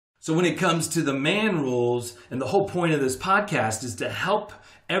So when it comes to the man rules, and the whole point of this podcast is to help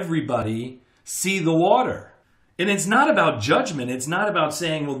everybody see the water. And it's not about judgment. It's not about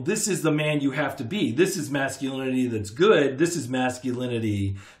saying, well, this is the man you have to be. This is masculinity that's good. This is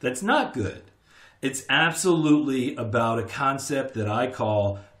masculinity that's not good. It's absolutely about a concept that I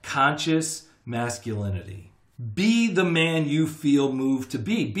call conscious masculinity. Be the man you feel moved to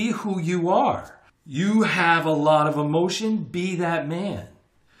be. Be who you are. You have a lot of emotion. Be that man.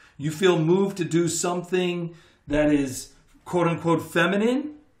 You feel moved to do something that is quote unquote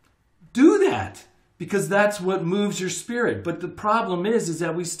feminine. Do that, because that's what moves your spirit. But the problem is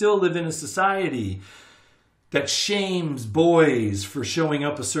that we still live in a society that shames boys for showing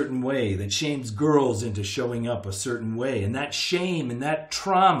up a certain way, that shames girls into showing up a certain way. And that shame and that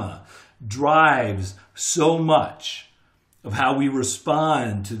trauma drives so much of how we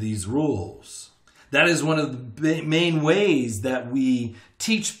respond to these rules. That is one of the main ways that we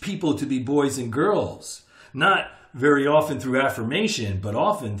teach people to be boys and girls. Not very often through affirmation, but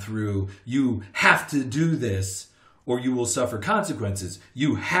often through, you have to do this or you will suffer consequences.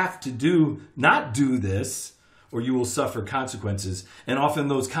 You have to not do this or you will suffer consequences. And often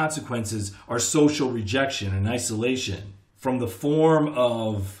those consequences are social rejection and isolation, from the form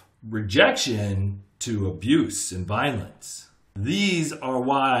of rejection to abuse and violence. These are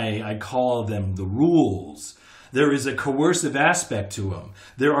why I call them the rules. There is a coercive aspect to them.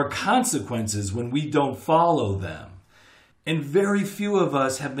 There are consequences when we don't follow them. And very few of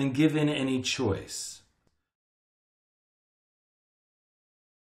us have been given any choice.